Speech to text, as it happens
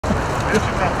Thank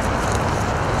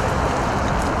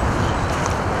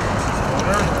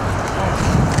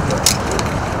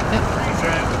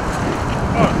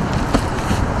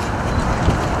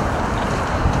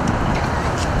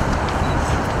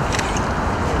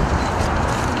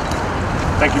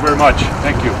you very much.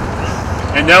 Thank you.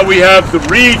 And now we have the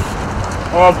wreath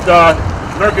of the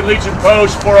American Legion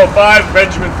Post 405,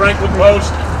 Benjamin Franklin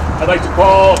Post. I'd like to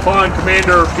call upon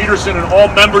Commander Peterson and all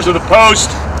members of the post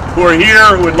who are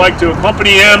here who would like to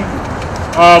accompany him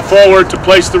forward to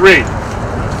place the wreath.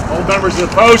 All members of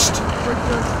the post.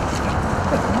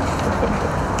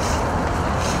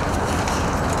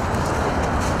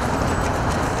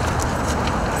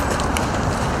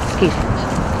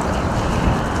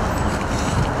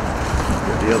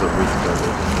 The other wreath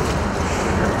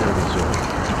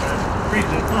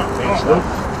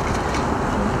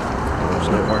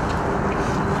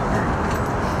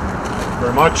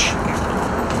very much.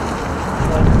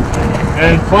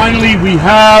 And finally, we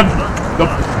have the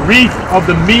wreath of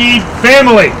the Meade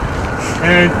family.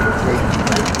 And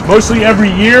mostly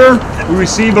every year, we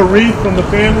receive a wreath from the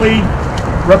family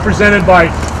represented by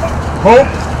Hope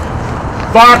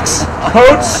Fox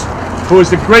Coates, who is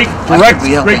the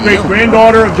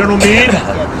great-great-granddaughter of General Meade,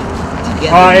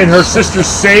 and her sister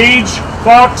Sage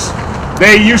Fox.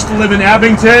 They used to live in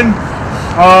Abington.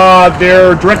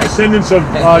 They're direct descendants of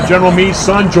General Meade's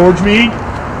son, George Meade,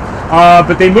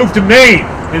 but they moved to Maine,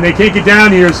 and they can't get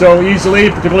down here so easily,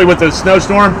 particularly with the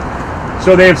snowstorm.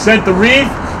 So they have sent the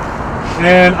wreath,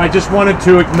 and I just wanted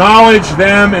to acknowledge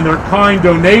them and their kind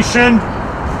donation,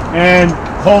 and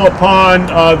call upon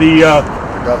the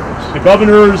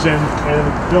governors and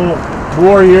Bill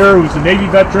Moore here, who's a Navy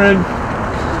veteran,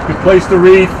 to place the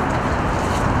wreath.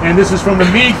 And this is from the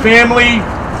Meade family.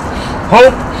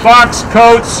 Hope Fox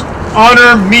Coates,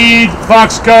 Honor Meade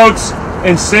Fox Coates,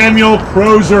 and Samuel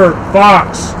Crozer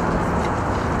Fox.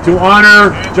 To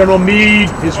honor General Meade,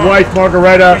 his wife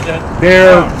Margaretta,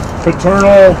 their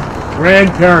paternal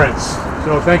grandparents.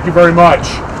 So thank you very much.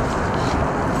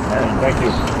 Thank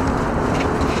you.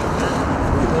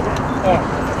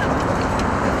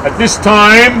 At this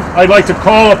time, I'd like to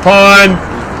call upon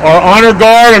our honor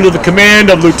guard under the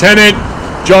command of Lieutenant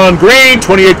John Green,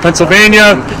 28th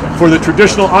Pennsylvania, for the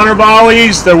traditional honor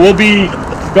volleys. There will be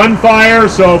gunfire,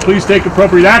 so please take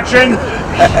appropriate action.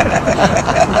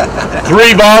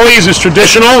 3 volleys is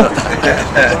traditional.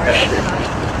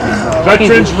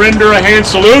 Veterans render a hand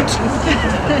salute.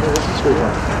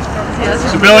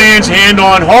 Civilians, hand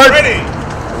on heart.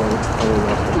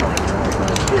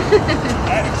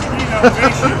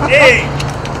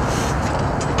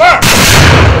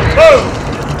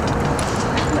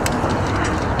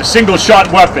 The single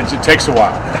shot weapons, it takes a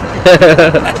while.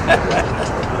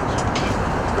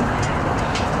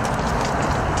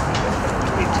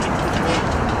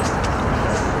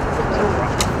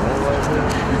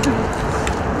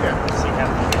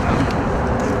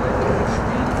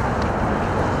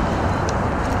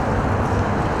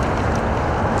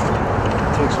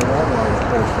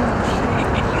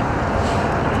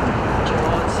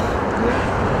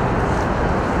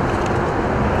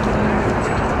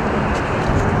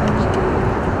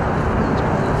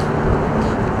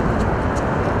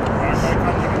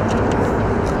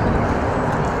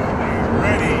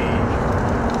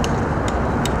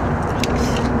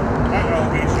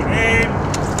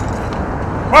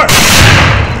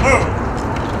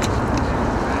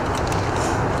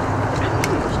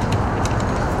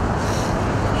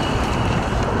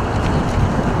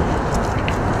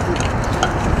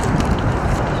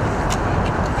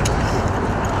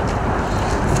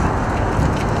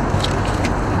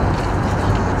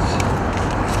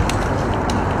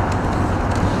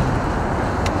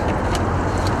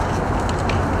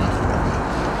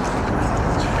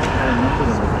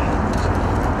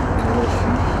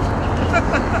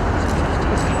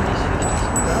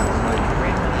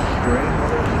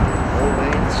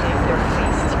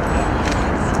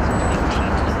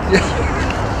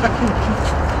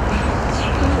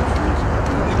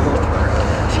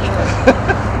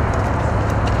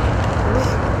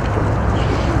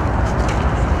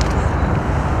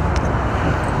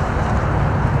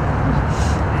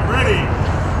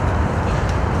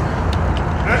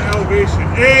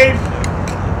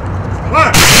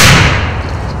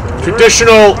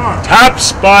 Traditional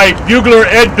taps by bugler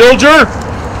Ed Bilger.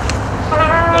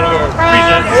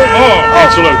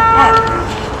 And salute.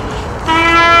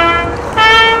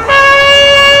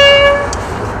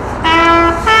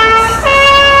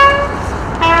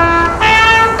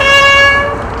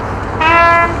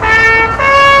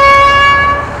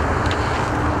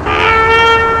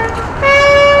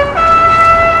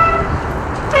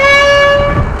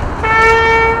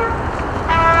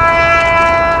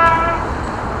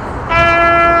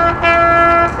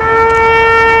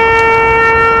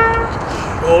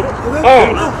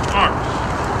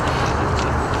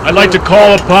 like to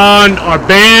call upon our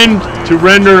band to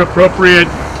render appropriate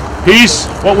piece.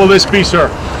 What will this be, sir?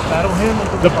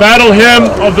 The Battle Hymn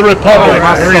of the Republic.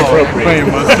 Very appropriate.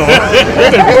 Playing my song.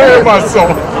 Playing my song.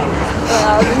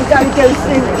 You gotta go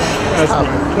sing it. That's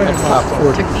playing my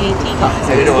song. Took the 18 months.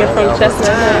 You're from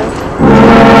Chestnut Hill.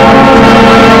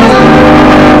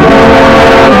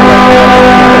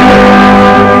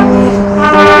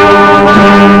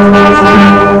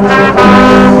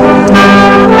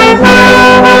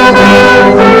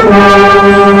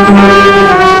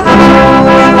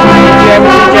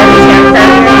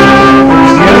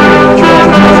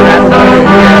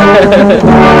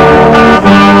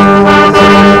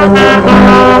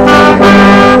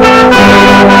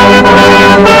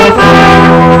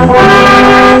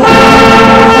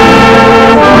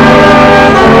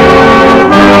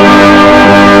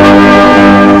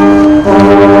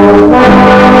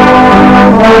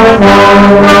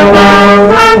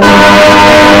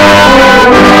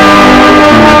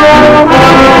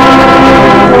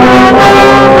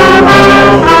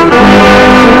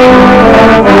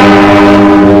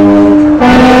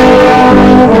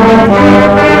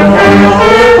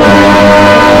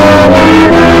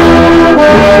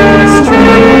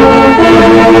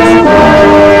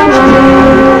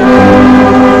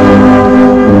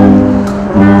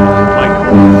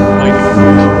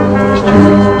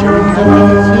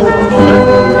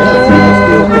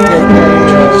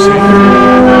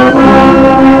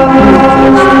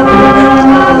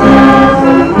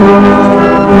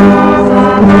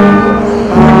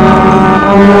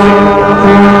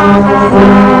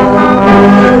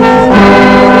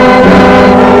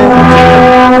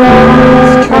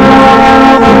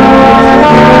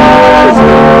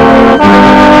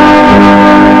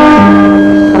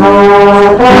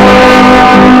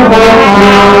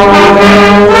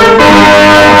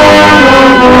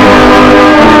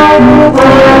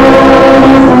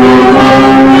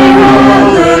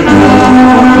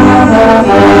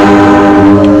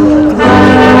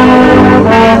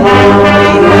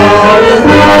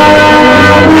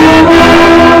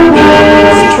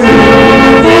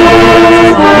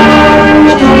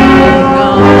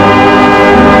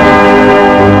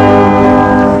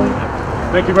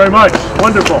 Thank you very much.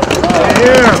 Wonderful.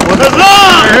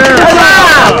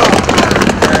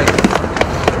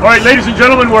 All right, ladies and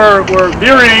gentlemen, we're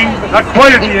nearing, not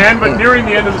quite at the end, but nearing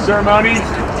the end of the ceremony.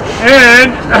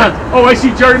 And, oh, I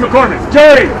see Jerry McCormick.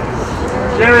 Jerry!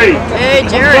 Jerry! Hey,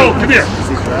 Jerry! Oh, come here.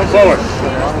 Come forward.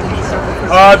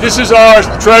 This is our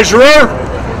treasurer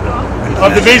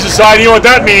of the Meade Society. You know what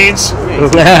that means.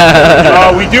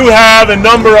 We do have a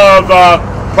number of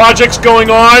projects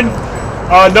going on.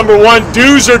 Number one,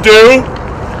 dues are due.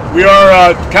 We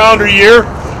are calendar year.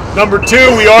 Number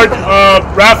two, we are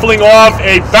raffling off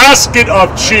a basket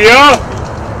of chia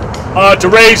to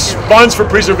raise funds for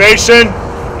preservation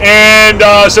and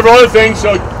several other things.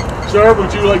 So, sir,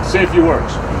 would you like to say a few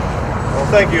words? Well,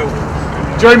 thank you.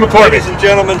 Jerry McCormick. Ladies and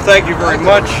gentlemen, thank you very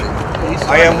much.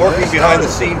 I am working behind the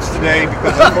scenes today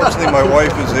because unfortunately my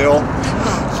wife is ill,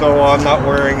 so I'm not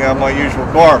wearing my usual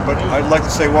garb. But I'd like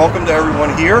to say welcome to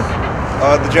everyone here.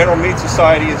 The General Meade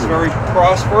Society is very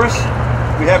prosperous.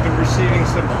 We have been receiving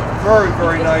some very,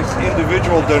 very nice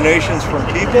individual donations from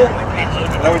people.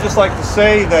 And I would just like to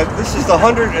say that this is the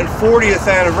 140th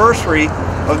anniversary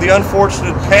of the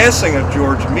unfortunate passing of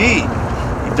George Meade.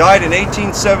 He died in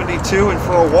 1872, and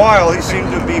for a while he seemed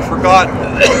to be forgotten.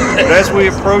 But as we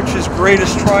approach his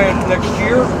greatest triumph next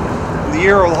year, the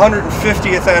year of the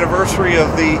 150th anniversary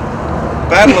of the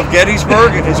Battle of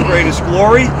Gettysburg and his greatest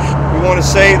glory, we want to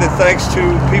say that thanks to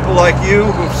people like you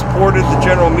who have supported the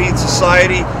General Meade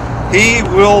Society, he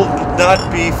will not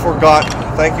be forgotten.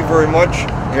 Thank you very much.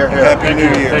 Happy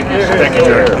New Year. Thank you,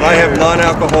 Jerry. And I have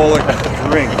non-alcoholic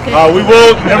drink.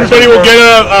 Everybody will get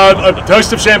a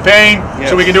toast of champagne,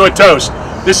 so we can do a toast.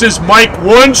 This is Mike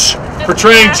Wunsch,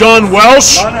 portraying John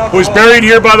Welsh, who is buried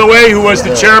here, by the way, who was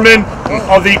the chairman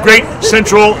of the Great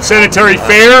Central Sanitary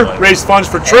Fair, raised funds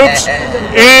for troops,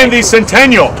 and the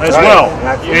Centennial as well.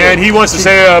 And he wants to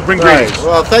say, bring greetings.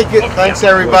 Well, thanks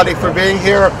everybody for being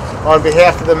here on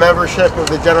behalf of the membership of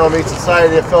the General Meade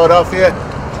Society of Philadelphia.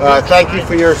 Thank you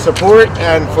for your support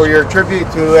and for your tribute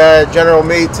to General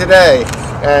Meade today.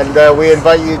 And we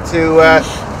invite you to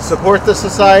support the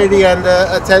society and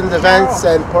attend events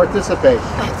and participate.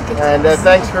 And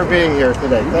thanks for being here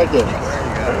today. Thank you.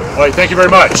 All right, thank you very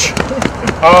much.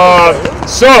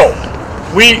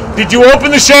 Did you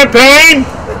open the champagne?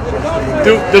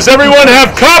 Does everyone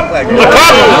have a cup? All right,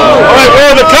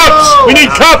 where are the cups? We need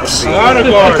cups.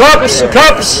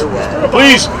 Cups.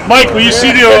 Please, Mike, will you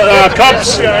see the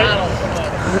cups?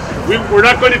 We're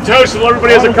not going to toast until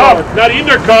everybody has a cup. Not in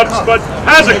their cups, but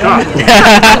has a cup.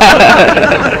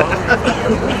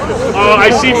 I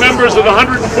see members of the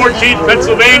 114th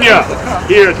Pennsylvania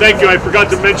here. Thank you. I forgot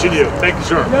to mention you. Thank you,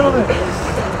 sir.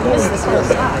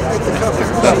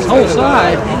 This whole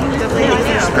side.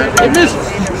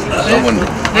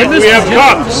 We have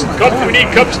cups. We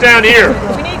need cups down here.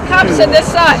 We need cups on this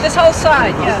side, this whole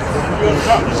side, yes.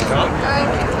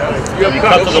 You have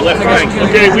cups on the left flank.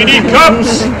 Okay, we need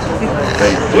cups.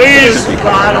 Please.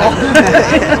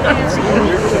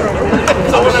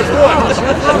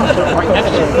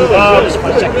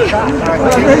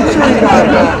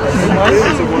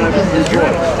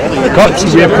 Cups.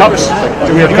 Do we have cups?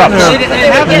 Do we have cups?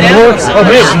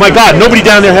 Oh my God! Nobody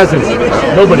down there has any.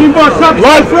 Nobody.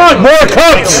 Right front. More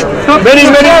cups. Many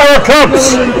more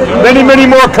cups. Many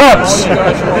more cups.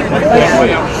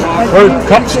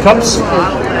 Cups.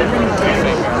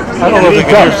 I don't know if the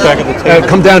cups.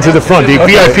 Come down to the front. The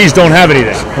VIPs don't have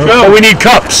anything. No, we need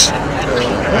cups.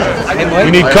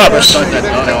 We need cups.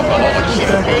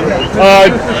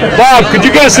 Bob, could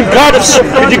you get us some cups?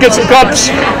 Could you get some cups?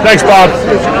 Thanks, Bob.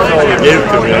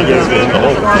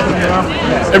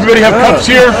 Everybody have cups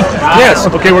here? Yes.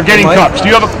 Okay, we're getting cups. Do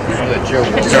you have a...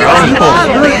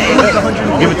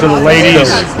 Give it to the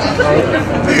ladies.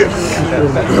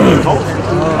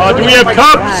 Do we have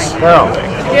cups? No.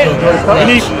 We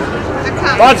need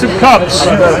lots of cups.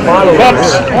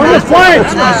 Cups. On the flank.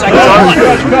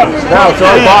 Now it's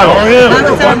our bottle.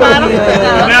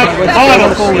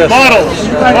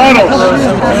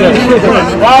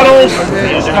 Bottles.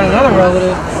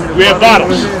 We have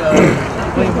bottles.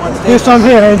 Here's some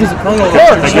here. Thank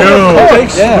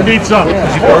you. We need some.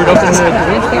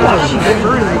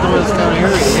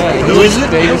 Who is it?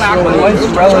 They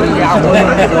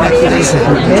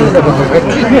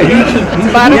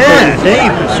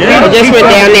just went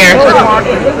down there.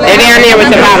 They're down there with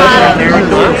the bottle.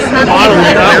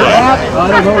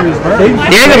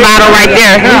 There's a bottle right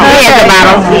there. He has a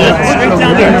bottle.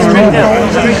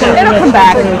 It'll come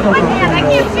back.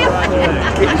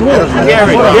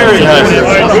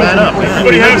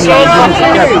 Everybody have some?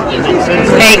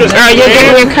 Hey, you'll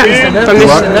get me a cup from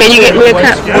this. Can you get me a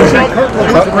cup?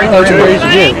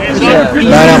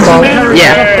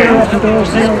 Yeah.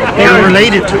 They were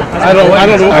related to. I don't know.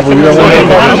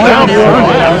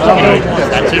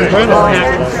 That's incredible.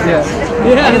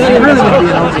 Yeah, it's really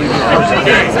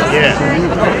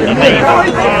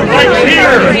Mike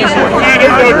Peter,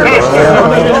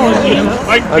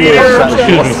 Mike Peter,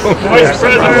 Vice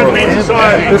President of Maine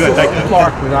Society. Good, thank you.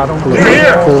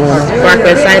 Here. Mark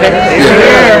beside it.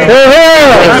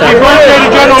 Happy birthday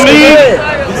to General Meade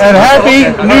and Happy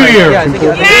New Year.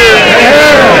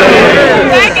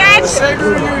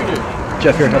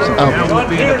 Jeff, here, have some.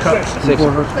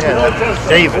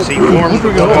 Dave, is he warm?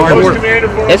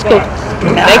 That's cool.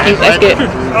 Thank you. That's good.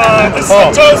 This is a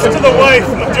toast to the wife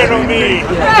of General Meade.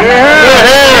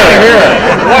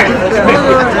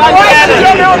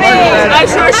 I'm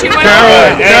sure she will.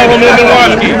 Carolyn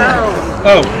Milwaukee.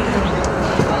 Oh.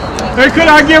 Hey, could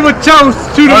I give a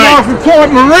toast to the Norfolk Port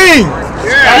Marine?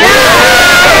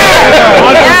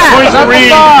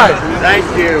 Thank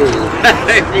you.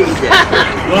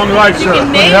 Long life, sir.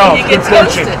 Good health. Good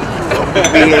fortune.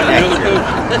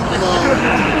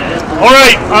 All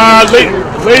right,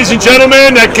 ladies and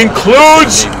gentlemen, that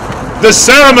concludes the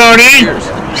ceremony.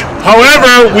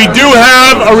 However, we do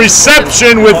have a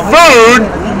reception with food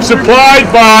supplied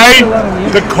by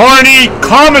the Carney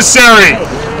Commissary,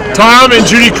 Tom and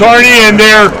Judy Carney and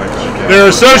their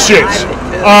associates.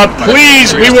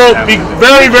 Please, we will be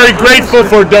very, very grateful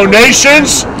for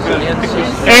donations.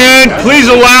 And please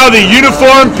allow the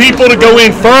uniformed people to go in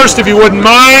first, if you wouldn't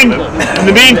mind. In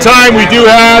the meantime, we do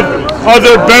have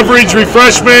other beverage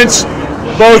refreshments,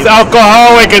 both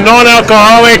alcoholic and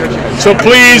non-alcoholic. So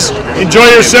please enjoy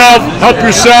yourself, help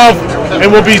yourself, and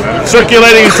we'll be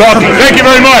circulating and talking. Thank you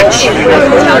very much.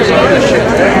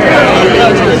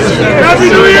 Happy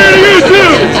New Year to you too.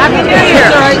 Happy New Year.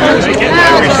 Right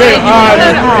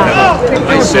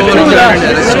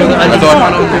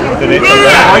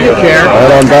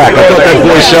on back. I thought that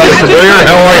voice sounded familiar.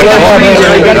 How are you?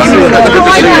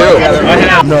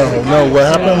 No. What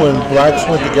happened when blacks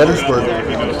went to Gettysburg?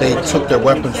 They took their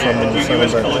weapons from them and sent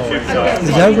them back home.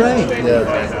 Is that right? Yeah.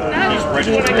 When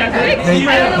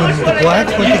the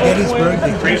blacks went to Gettysburg,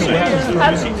 they took the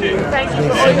weapons from them.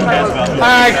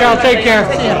 All right, Cal, take care.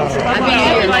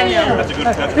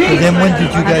 And then when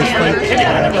did you guys fight?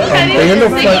 They ended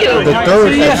up fighting. The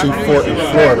third actually fought in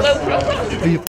Florida.